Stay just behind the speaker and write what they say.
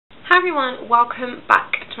everyone, welcome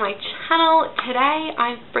back to my channel. Today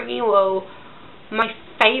I'm bringing you all my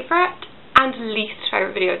favourite and least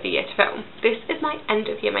favourite video of the year to film. This is my end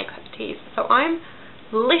of year makeup tease. So I'm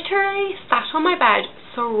literally sat on my bed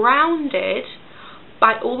surrounded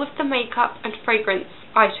by all of the makeup and fragrance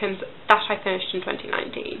items that I finished in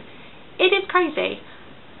 2019. It is crazy.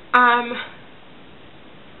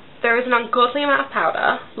 There is an ungodly amount of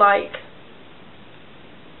powder, like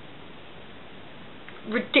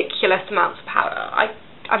ridiculous amounts of powder.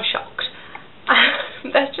 I'm shocked.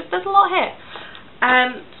 There's a lot here.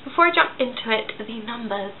 So before I jump into it, the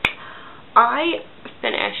numbers. I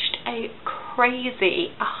finished a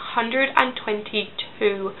crazy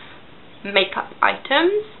 122 makeup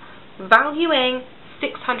items, valuing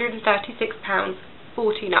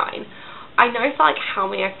 £636.49. I know for like how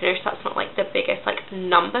many I finished, that's not like the biggest like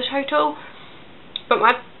number total, but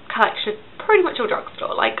my collection is pretty much all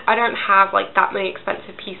drugstore. Like, I don't have like that many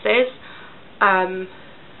expensive pieces. I'm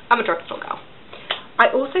a drugstore girl. I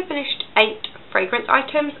also finished 8 fragrance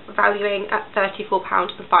items, valuing at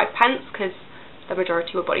 £34.05 because the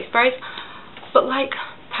majority were body sprays. But like,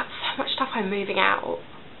 that's so much stuff I'm moving out.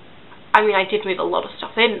 I mean, I did move a lot of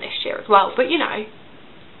stuff in this year as well, but you know,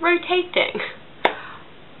 rotating.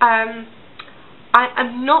 I'm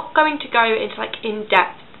not going to go into like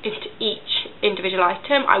in-depth into each individual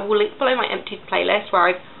item. I will link below my Empties playlist where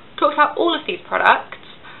I've talked about all of these products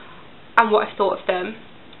and what I've thought of them.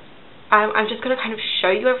 I'm just going to kind of show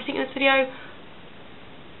you everything in this video,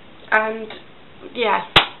 and yeah,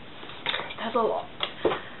 there's a lot.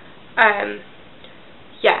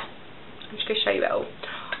 Yeah, I'm just going to show you it all.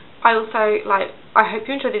 I also, like, I hope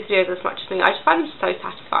you enjoy these videos as much as me. I just find them so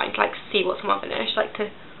satisfying to like see what someone finished,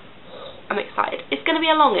 I'm excited. It's going to be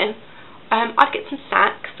a long one. I'd get some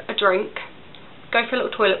snacks, a drink, go for a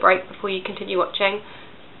little toilet break before you continue watching.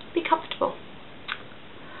 Be comfortable.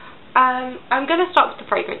 I'm going to start with the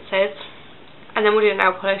fragrances, and then we'll do a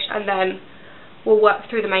nail polish, and then we'll work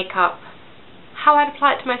through the makeup, how I'd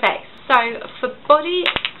apply it to my face. So for body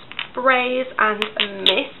sprays and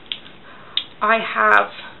mists, I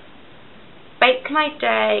have Bake My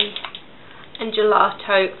Day and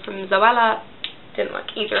Gelato from Zoella. Didn't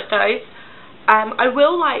like either of those. I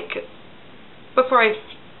will, like, before I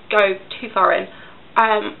go too far in,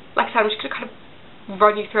 like I said, I'm just going to kind of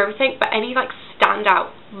run you through everything, but any like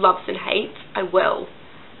standout loves and hates I will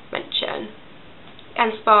mention.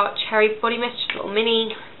 Spa Cherry Body Mist, just a little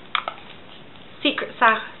mini. Secret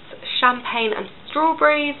Sass Champagne and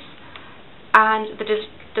Strawberries, and the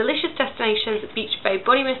Delicious Destinations Beach Bay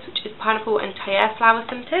Body Mist, which is pineapple and Thayere flower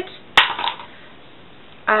scented.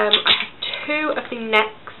 I have 2 of the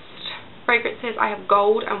next fragrances. I have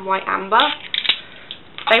Gold and White Amber.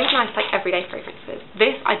 They were nice, like, everyday fragrances.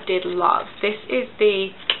 This I did love. This is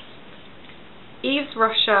the Yves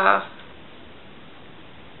Rocher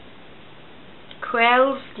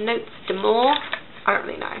Quelles Notes d'Amour. I don't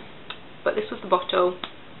really know, but this was the bottle.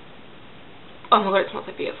 Oh my god, it smells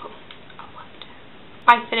so beautiful. I loved it.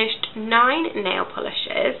 I finished 9 nail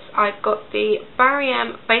polishes. I've got the Barry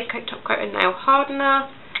M Base Coat Top Coat and Nail Hardener,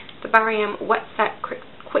 the Barry M Wet Set Quick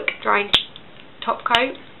Drying Top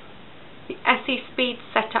Coat, the Essie Speed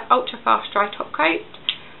Setter Ultra Fast Dry Top Coat,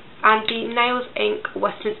 and the Nails Inc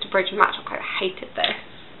Westminster Bridge Matte Top Coat. I hated this.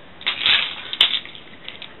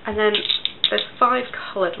 And then there's 5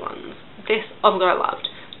 coloured ones. This, oh my god, I loved.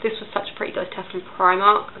 This was such a pretty glitter from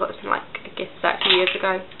Primark. I got this in like a gift set a few years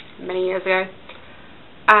ago, many years ago.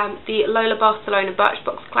 The Lola Barcelona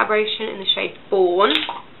Birchbox collaboration in the shade Born.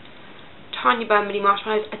 Tanya Burn Mini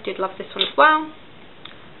Marshmallows. I did love this one as well.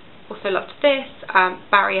 Also loved this.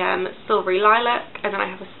 Barry M Silvery Lilac, and then I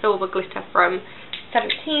have a silver glitter from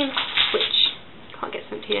 17, which can't get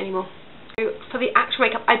 17 anymore. So for the actual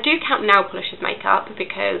makeup, I do count nail polish as makeup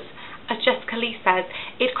because, as Jessica Lee says,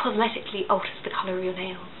 it cosmetically alters the colour of your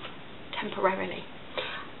nails temporarily.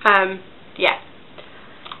 Yeah,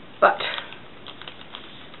 but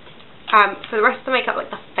for the rest of the makeup, like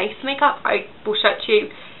the face makeup, I will show it to you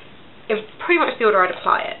in pretty much the order I'd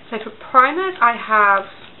apply it. So for primers, I have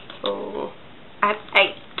 8.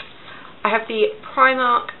 I have the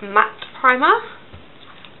Primark Matte Primer,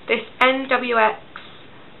 this NWX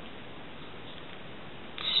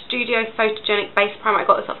Studio Photogenic Base Primer. I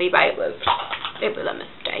got this off eBay. It was a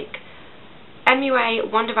mistake.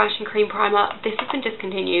 MUA Wonder Vanishing Cream Primer. This has been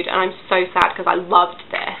discontinued, and I'm so sad because I loved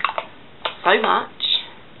this so much.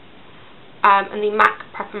 And the MAC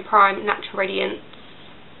Prep and Prime Natural Radiance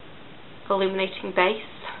Illuminating Base,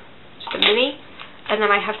 just a mini. And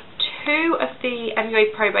then I have 2 of the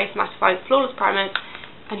MUA Pro Base Mattifying Flawless Primers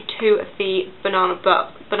and 2 of the Banana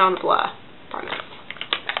Blur primers.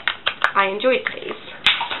 I enjoyed these.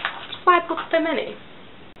 why I bought so many.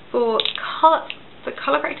 For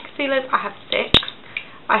colour correcting concealers, I have 6.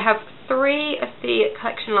 I have 3 of the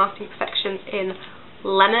Collection Lasting Perfections in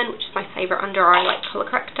Lemon, which is my favourite under eye like colour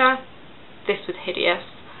corrector. This was hideous.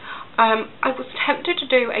 I was tempted to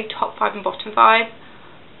do a top 5 and bottom 5,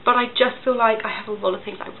 but I just feel like I have a lot of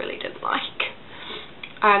things I really didn't like.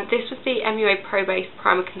 This was the MUA Pro Base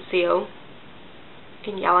Primer Conceal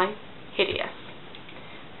in yellow. Hideous.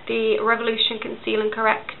 The Revolution Conceal and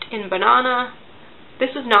Correct in Banana. This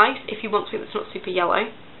was nice if you want something that's not super yellow.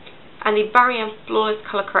 And the Barry Flawless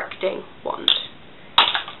Colour Correcting Wand.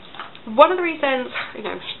 One of the reasons,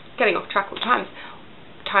 getting off track all the time.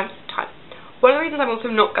 One of the reasons I'm also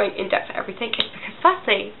not going in depth for everything is because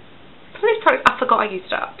firstly, some of these products I forgot I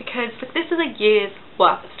used up, because this is a year's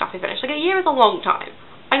worth of stuff I finished. Like, a year is a long time.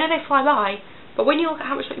 I know they fly by, but when you look at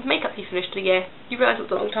how much makeup you finished in a year, you realise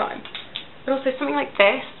it's a long time. But also something like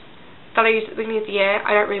this that I used at the beginning of the year,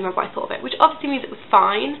 I don't really remember what I thought of it, which obviously means it was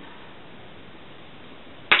fine.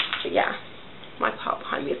 But yeah, my part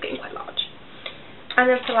behind me is getting quite large. And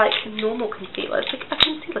then for like normal concealers, like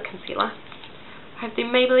a concealer, I have the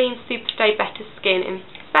Maybelline Superstay Better Skin in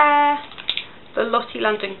Fair, the Lottie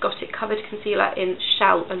London Gothic Covered Concealer in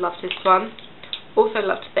Shell. I loved this one. Also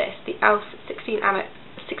loved this, the e.l.f.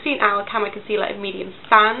 16-hour Camo Concealer in Medium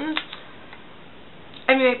Sand,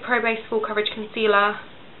 MUA Pro Base Full Coverage Concealer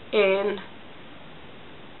in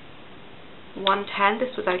 110.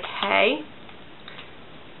 This was okay.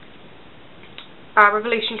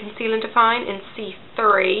 Revolution Conceal and Define in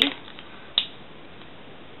C3.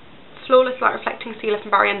 Flawless Light Reflecting Concealer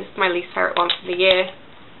from Barry, and this is my least favourite one for the year.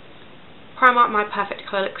 Primark My Perfect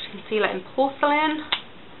Colour Concealer in Porcelain.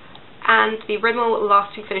 And the Rimmel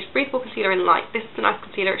Lasting Finish Breathable Concealer in Light. This is a nice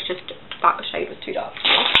concealer, it's just that shade was too dark.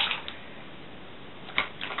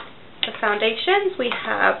 For foundations, we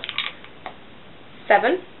have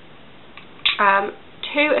 7. 2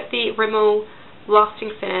 of the Rimmel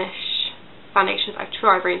Lasting Finish foundations. I have True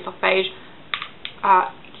Ivory and Soft Beige.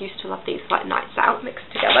 Used to love these, like Nights Out mixed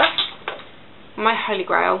together. My holy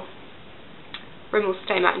grail, Rimmel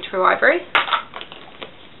Stay Matte and True Ivory.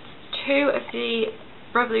 2 of the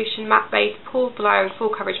Revolution Matte Base Pore Below Full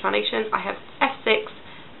Coverage foundations. I have F6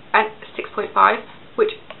 and 6.5,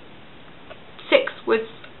 which 6 was,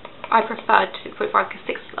 I preferred to 6.5 because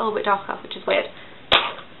 6 is a little bit darker, which is weird.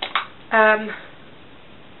 Oh,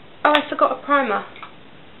 I forgot a primer.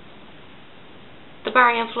 The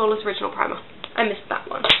Barry Flawless Original Primer. I missed that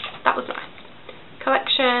one. That was nice.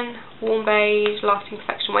 Collection, Warm Beige, Lasting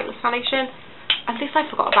Perfection Weightless Foundation. And this I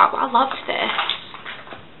forgot about, but I loved this.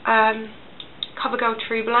 CoverGirl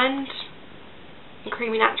True Blend in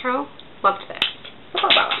Creamy Natural. Loved this.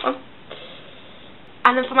 Forgot about that one.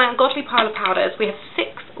 And then for my ungodly pile of powders, we have 6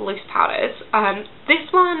 loose powders. This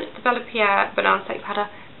one, the Bella Pierre Banana Setting Powder,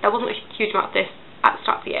 there wasn't a huge amount of this at the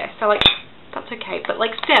start of the year, so like, that's okay, but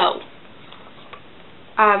like still.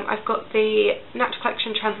 I've got the Natural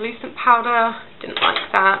Collection Translucent Powder, didn't like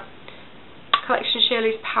that. Collection Sheer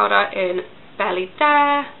Loose Powder in Barely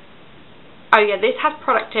There. Oh yeah, this has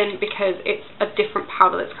product in because it's a different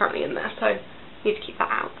powder that's currently in there, so need to keep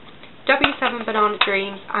that out. W7 Banana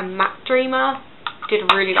Dreams and Matte Dreamer. Did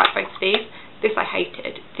really like both of these. This I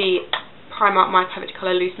hated. The Primark My Perfect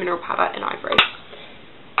Colour Loose Mineral Powder in Ivory.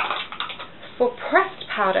 For pressed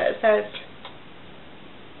powders, there's,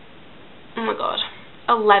 oh my god,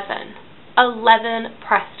 11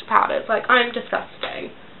 pressed powders. Like, I'm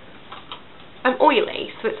disgusting. I'm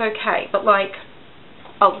oily, so it's okay, but like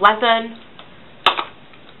 11.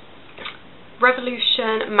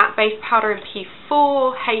 Revolution Matte Base Powder in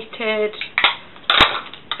P4, hated.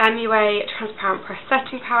 MUA Transparent Press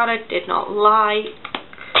Setting Powder, did not like.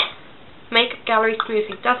 Makeup Gallery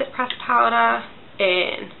Smoothie Does It Pressed Powder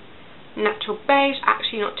in Natural Beige,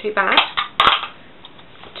 actually not too bad.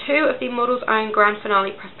 2 of the Model's Own Grand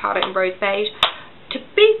Finale Pressed Powder in Rose Beige. To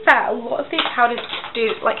be fair, a lot of these powders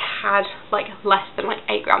had less than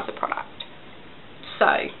 8 grams of product.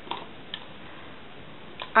 So,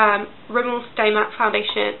 Rimmel Stay Matte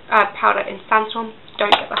Foundation Powder in Sandstorm,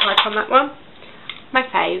 don't get the hype on that one. My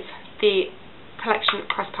fave, the Collection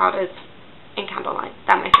Pressed Powders in Candlelight,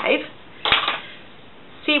 they're my fave.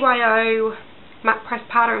 CYO Matte Pressed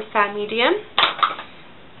Powder in Fair Medium.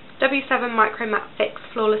 W7 Micro Matte Fix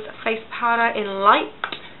Flawless Face Powder in Light.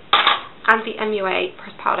 And the MUA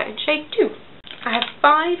Pressed Powder in Shade 2. I have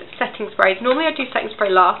 5 setting sprays. Normally I do setting spray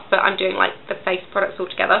last, but I'm doing the face products all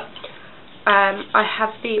together. I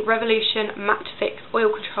have the Revolution Matte Fix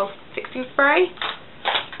Oil Control Fixing Spray.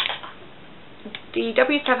 The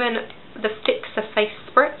W7 The Fixer Face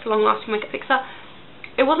Spritz Long Lasting Makeup Fixer.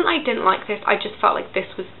 It wasn't I didn't like this, I just felt like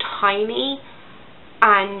this was tiny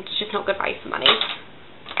and just not good value for money.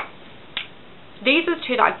 These are the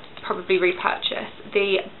two that I'd probably repurchase.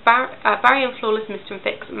 The Barry and Flawless Mist and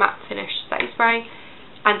Fix Matte Finish Setting Spray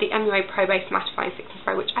and the MUA Pro Base Mattifying Fixing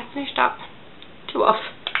Spray, which I finished up 2 of.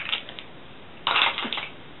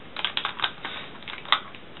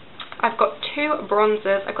 I've got 2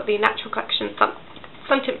 bronzers. I've got the Natural Collection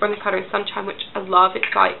Sun Tint Bronze Colour in Sunshine, which I love. It's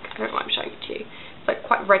like, I don't know why I'm showing it to you. It's like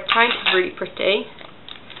quite red toned, it's really pretty.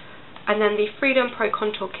 And then the Freedom Pro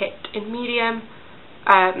Contour Kit in medium.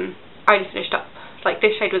 I only finished up, like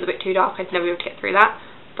this shade was a bit too dark, I'd never be able to get through that.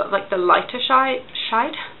 But like the lighter side,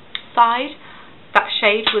 that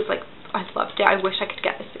shade was like, I loved it. I wish I could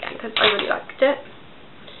get this again because I really liked it.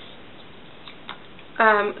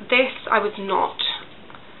 This I was not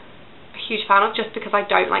a huge fan of just because I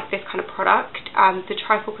don't like this kind of product. The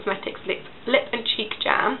Trifle Cosmetics Lip and Cheek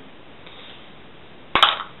Jam.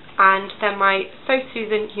 And then my So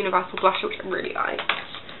Susan Universal Blusher, which I really like.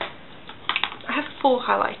 I have 4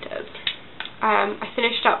 highlighters. I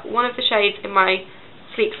finished up one of the shades in my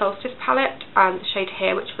Sleek Solstice palette, the shade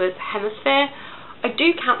here, which was Hemisphere. I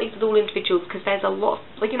do count these as all individuals because there's a lot,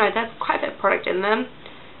 like, you know, there's quite a bit of product in them.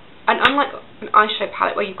 And unlike an eyeshadow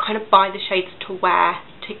palette where you kind of buy the shades to wear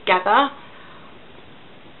together,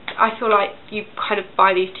 I feel like you kind of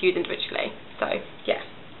buy these to use individually. So, yeah.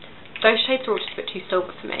 Those shades are all just a bit too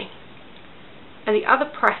silver for me. And the other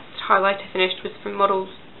pressed highlighter finished was from Model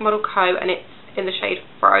Co, and it's in the shade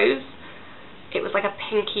Rose. It was like a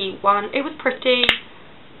pinky one. It was pretty,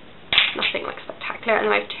 nothing like spectacular. And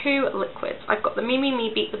then I have 2 liquids. I've got the Me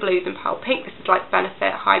Beat the Blues in Pearl Pink. This is like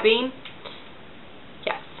Benefit High Beam.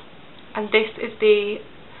 Yes. And this is the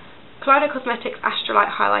Kaleido Cosmetics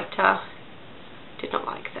Astrolite Highlighter. Did not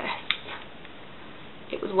like this.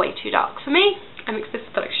 It was way too dark for me. I mixed this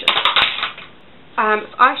with the lotion.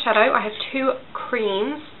 Eyeshadow, I have 2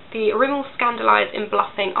 creams. The Rimmel Scandalise in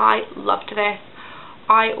Bluffing. I loved this.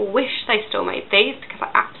 I wish they still made these because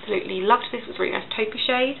I absolutely loved this. It was a really nice taupey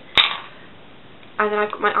shade. And then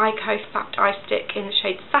I've got my Ico Fact Eye Stick in the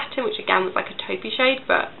shade Satin, which again was like a taupey shade,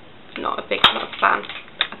 but not a bigger fan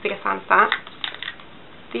of that.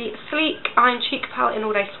 The Sleek Eye and Cheek Palette in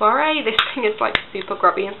All Day Soiree. This thing is like super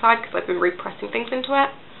grubby inside because I've been repressing things into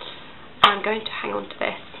it. I'm going to hang on to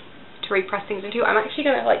this to repress things into. I'm actually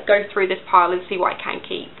going to like go through this pile and see what I can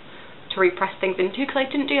keep to repress things into because I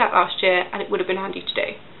didn't do that last year and it would have been handy to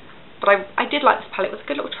do. But I did like this palette. It was a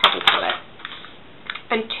good little travel palette.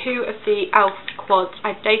 And 2 of the e.l.f. quads.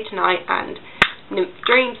 I have Day to Night and Nymph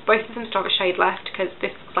Dreams. Both of them still have a shade left because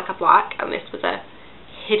this was like a black and this was a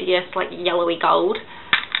hideous like yellowy gold.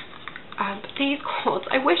 But these quads,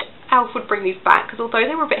 I wish e.l.f. would bring these back because although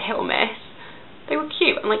they were a bit hit or miss, they were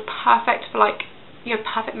cute and like perfect for like, you know,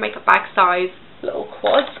 perfect makeup bag size little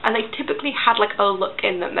quads, and they typically had like a look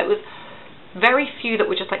in them. There was very few that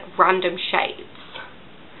were just like random shades.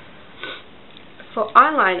 For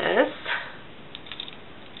eyeliners,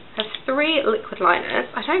 I have 3 liquid liners.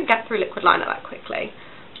 I don't get through liquid liner that quickly.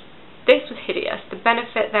 This was hideous. The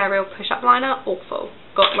Benefit Their Real Push Up Liner, awful.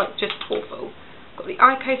 Got like just awful. Got the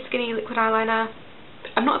Ico Skinny Liquid Eyeliner.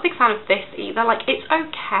 I'm not a big fan of this either. Like it's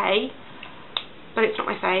okay, but it's not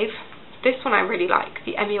my fave. This one I really like,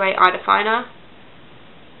 the MUA Eye Definer.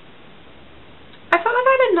 I felt like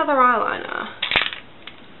I had another eyeliner.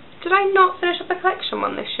 Did I not finish up the collection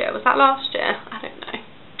one this year? Was that last year? I don't know.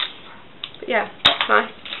 But yeah, that's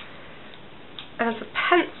nice. And then for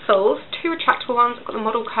pencils, 2 retractable ones. I've got the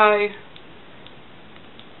Model Co.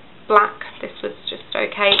 Black. This was just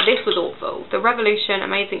okay. This was awful. The Revolution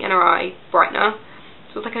Amazing Inner Eye Brightener.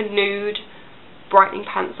 This was like a nude brightening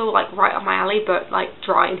pencil, like right up my alley, but like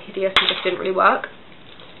dry and hideous and just didn't really work.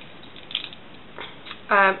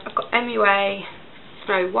 I've got MUA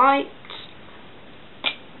Snow White.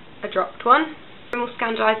 I dropped one. Rimmel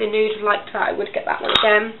Scandalise in Nude, liked that. I would get that one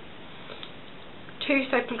again. 2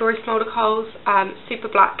 Soap and Glory Smolder Coals, Super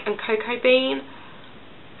Black and Cocoa Bean.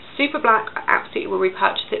 Super Black, I absolutely will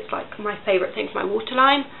repurchase. It's like my favourite thing for my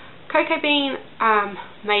waterline. Cocoa Bean,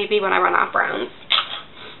 maybe when I run out of browns.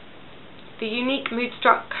 The Unique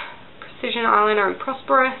Moodstruck Precision Eyeliner in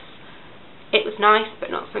Prosperous. It was nice, but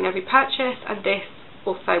not something I'd repurchase. And this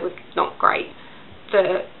also was not great.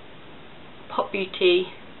 The Pop Beauty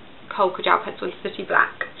Kohl Kajal Pencil in City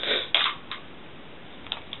Black.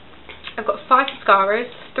 I've got 5 mascaras,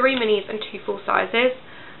 3 minis and 2 full sizes.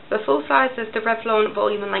 The full size is the Revlon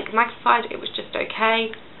Volume and Length Magnified. It was just okay.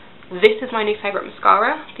 This is my new favourite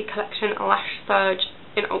mascara, the Collection Lash Surge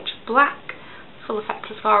in Ultra Black. Full Effect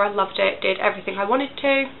mascara, loved it, did everything I wanted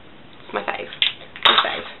to. It's my fave. My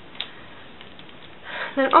fave.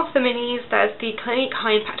 Then off the minis, there's the Clinique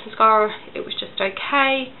High Impact Mascara. It was just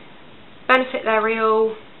okay. Benefit, they're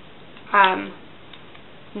real.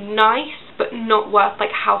 Nice, but not worth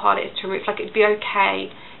like how hard it is to remove. Like, it'd be okay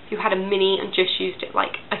if you had a mini and just used it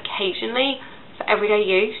like occasionally for everyday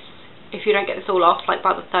use. If you don't get this all off, like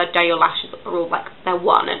by the third day your lashes are all like, they're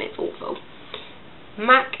one and it's awful.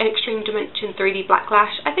 MAC and Extreme Dimension 3D Black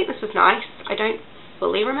Lash. I think this was nice. I don't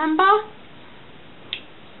fully remember,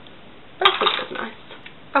 but I think it was nice.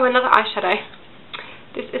 Oh, another eyeshadow.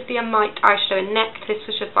 This is the Amite eyeshadow in Neck. This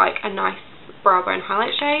was just like a nice brow bone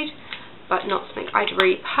highlight shade, but not something I'd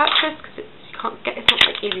repurchase because it's not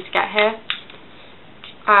like easy to get here.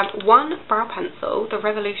 One brow pencil, the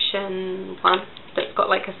Revolution one, that's got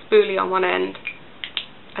like a spoolie on one end,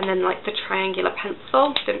 and then like the triangular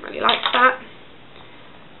pencil. Didn't really like that.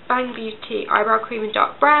 Bang Beauty eyebrow cream in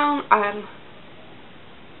dark brown.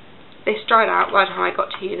 This dried out by the time I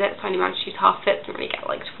got to use it, so I only managed to use half it. Didn't really get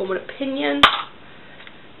like to form an opinion.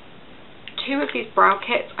 Two of these brow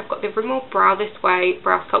kits. I've got the Rimmel Brow This Way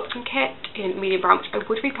brow sculpting kit in medium brown, which I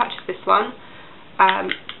would repurchase this one.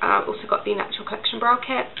 And I've also got the Natural Collection brow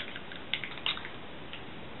kit.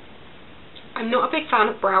 I'm not a big fan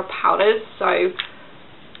of brow powders, so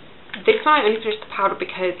this one I only finished the powder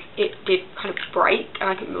because it did kind of break and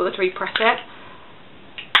I couldn't bother to repress it.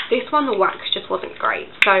 This one, the wax just wasn't great,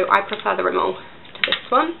 so I prefer the Rimmel to this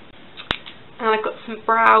one. And I've got some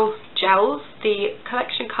brow gels, the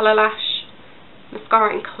Collection Colour Lash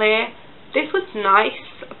Mascara in Clear. This was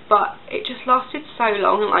nice, but it just lasted so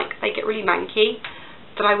long and like they get really manky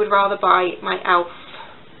that I would rather buy my e.l.f.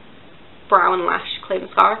 brow and lash clear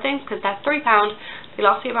mascara things, because they're £3. They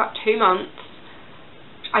last me about 2 months.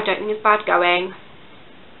 I don't think it's bad going,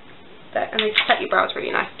 and they set your brows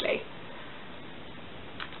really nicely.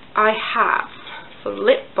 I have some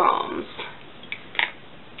lip balms,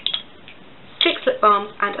 6 lip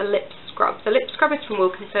balms and a lip scrub. The lip scrub is from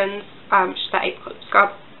Wilkinson's, just that apricot lip scrub.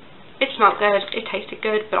 It smelled good, it tasted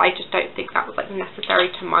good, but I just don't think that was like necessary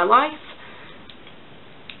to my life.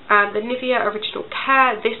 And the Nivea Original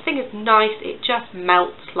Care, this thing is nice, it just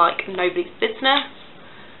melts like nobody's business.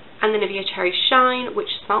 And the Nivea Cherry Shine, which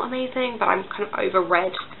smell amazing, but I'm kind of over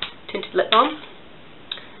red tinted lip balm.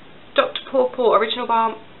 Dr. Pawpaw Original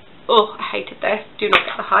Balm. Oh, I hated this, do not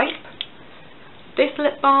get the hype. This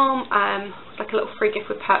lip balm was like a little free gift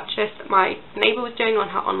with purchase that my neighbour was doing on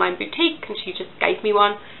her online boutique, and she just gave me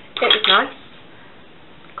one. It was nice.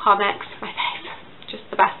 Carmex, my fave. Just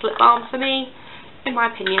the best lip balm for me. In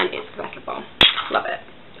my opinion, it's the best lip balm. Love it.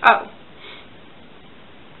 Oh.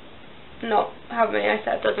 Not however many I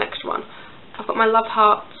said, there's an extra one. I've got my Love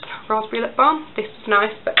Hearts Raspberry Lip Balm. This is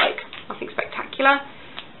nice, but like nothing spectacular.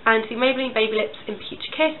 And the Maybelline Baby Lips in Peach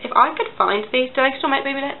Kiss. If I could find these, do they still make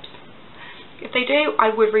baby lips? If they do,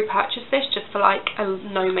 I would repurchase this just for like a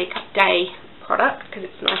no makeup day product, because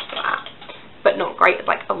it's nice for that, but not great as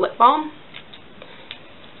like a lip balm.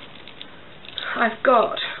 I've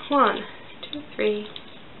got 1, 2, 3,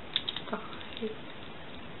 5,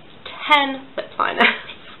 10 lip liners.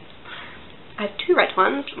 I have 2 red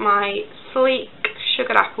ones. My Sleek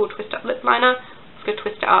Sugared Apple Twist Up lip liner. I was going to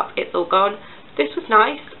twist it up, it's all gone. This was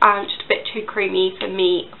nice, just a bit too creamy for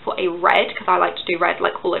me for a red, because I like to do red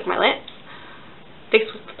like all over my lips. This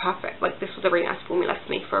was perfect, like this was a really nice formula for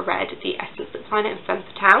me for a red, the Essence lip liner in Femme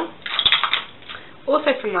Fatale.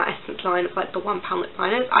 Also from that Essence line of like the £1 lip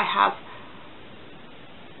liners, I have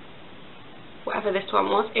whatever this one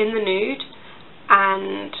was, in the nude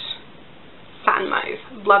and satin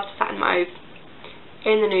mauve. Loved satin mauve.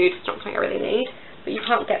 In the nude, it's not something I really need, but you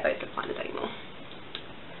can't get those lip liners anymore.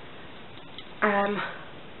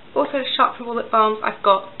 Also Shark Football lip balms, I've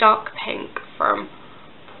got Dark Pink from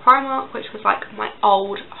Primark, which was like my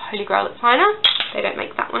old Holy Grail lip liner. They don't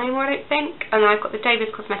make that one anymore, I don't think. And then I've got the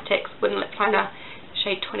Davis Cosmetics Wooden Lip Liner,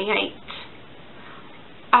 shade 28.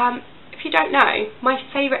 If you don't know, my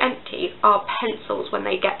favourite empties are pencils when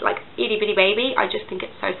they get like itty bitty baby. I just think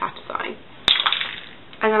it's so satisfying.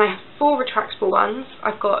 And then I have 4 retractable ones.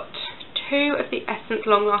 I've got 2 of the Essence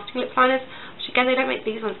Long Lasting Lip Liners, which again, they don't make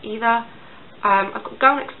these ones either. I've got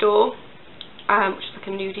Girl Next Door, which is like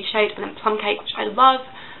a nudie shade, and then Plum Cake, which I love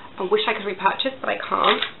and wish I could repurchase, but I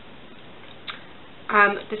can't.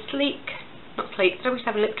 The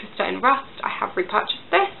W7 Lip Twister in Rust, I have repurchased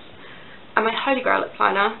this. And my Holy Grail lip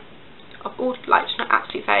liner, of all, like, just my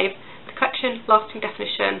absolute fave, the Collection Lasting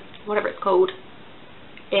Definition, whatever it's called,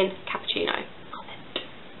 in Cappuccino.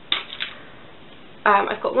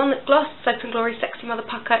 I've got one lip gloss, Soap & Glory Sexy Mother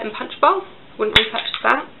Pucker in Punch Bowl. Wouldn't repurchase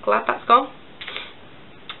that, glad that's gone.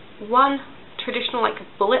 One traditional like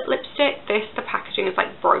bullet lipstick. This, the packaging is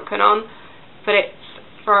like broken on, but it's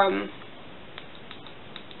from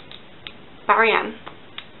Barry M,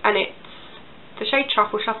 and it's the shade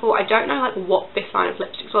Truffle Shuffle. I don't know like what this line of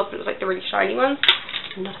lipsticks was, but it was like the really shiny ones.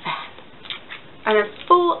 I'm not a fan. And then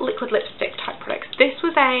 4 liquid lipstick type products. This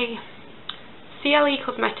was a CLE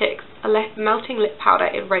Cosmetics melting lip powder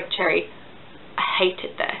in Red Cherry. I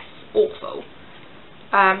hated this. Awful.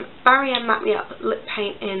 Barrier Matte Me Up lip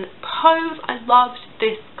paint in Pose. I loved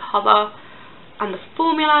this colour and the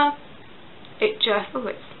formula. It just, oh,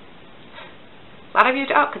 it's, glad I've used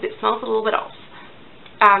it up because it smells a little bit off.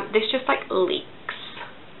 This just like leaks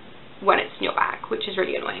when it's in your bag, which is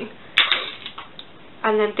really annoying.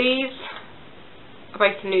 And then these are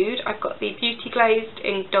both nude. I've got the Beauty Glazed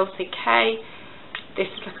in Dulce K. This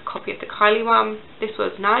is like a copy of the Kylie one. This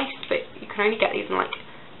was nice, but you can only get these in like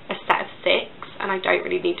a set of 6, and I don't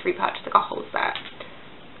really need to repurchase like a whole set.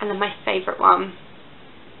 And then my favourite one,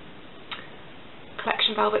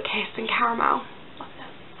 Collection Velvet Kiss in Caramel. Love it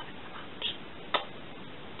so much.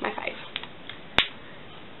 My fave.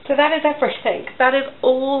 So that is everything. That is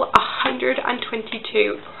all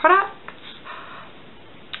 122 products.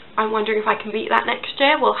 I'm wondering if I can beat that next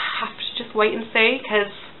year. We'll have to just wait and see,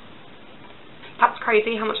 because that's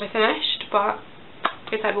crazy how much I finished, but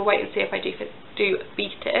like I said, we'll wait and see if I do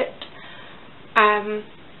beat it.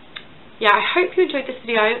 Yeah, I hope you enjoyed this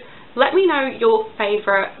video. Let me know your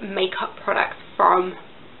favourite makeup products from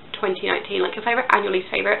 2019, like your favourite and your least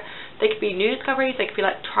favourite. They could be new discoveries, they could be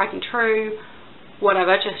like tried and true,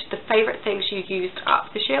 whatever, just the favourite things you used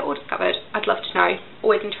up this year or discovered. I'd love to know.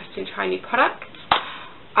 Always interested in trying new products.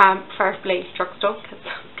 Preferably drugstore, because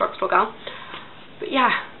drugstore girl. But yeah,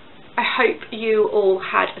 I hope you all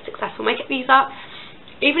had a successful makeup visa.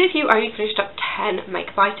 Even if you only finished up 10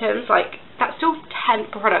 makeup items, like that's still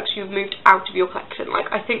 10 products you've moved out of your collection. Like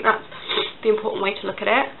I think that's the important way to look at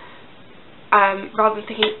it. Rather than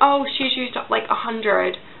thinking, oh, she's used up like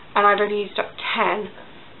 100 and I've only used up 10.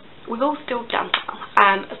 We've all still done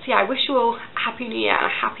well. So yeah, I wish you all a happy new year and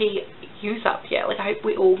a happy use up year. Like I hope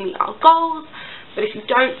we all meet our goals. But if you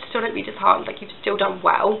don't, still don't be disheartened. Like you've still done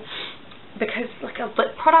well, because like a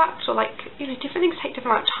lip product or like, you know, different things take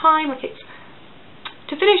different amount of time. Like it's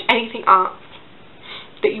to finish anything up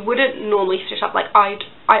that you wouldn't normally finish up. Like I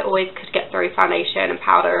always could get through foundation and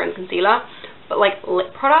powder and concealer, but like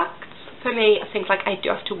lip products for me are things like I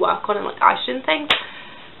do have to work on, and like eyeshadow and things.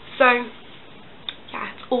 So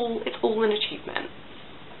yeah, it's all an achievement.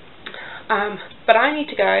 But I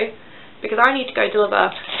need to go, because I need to go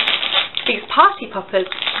deliver these party poppers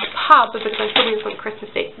to the pub, because I'm filming this on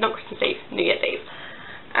Christmas Eve, not Christmas Eve, New Year's Eve.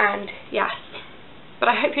 And yes, but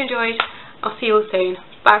I hope you enjoyed. I'll see you all soon.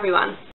 Bye everyone.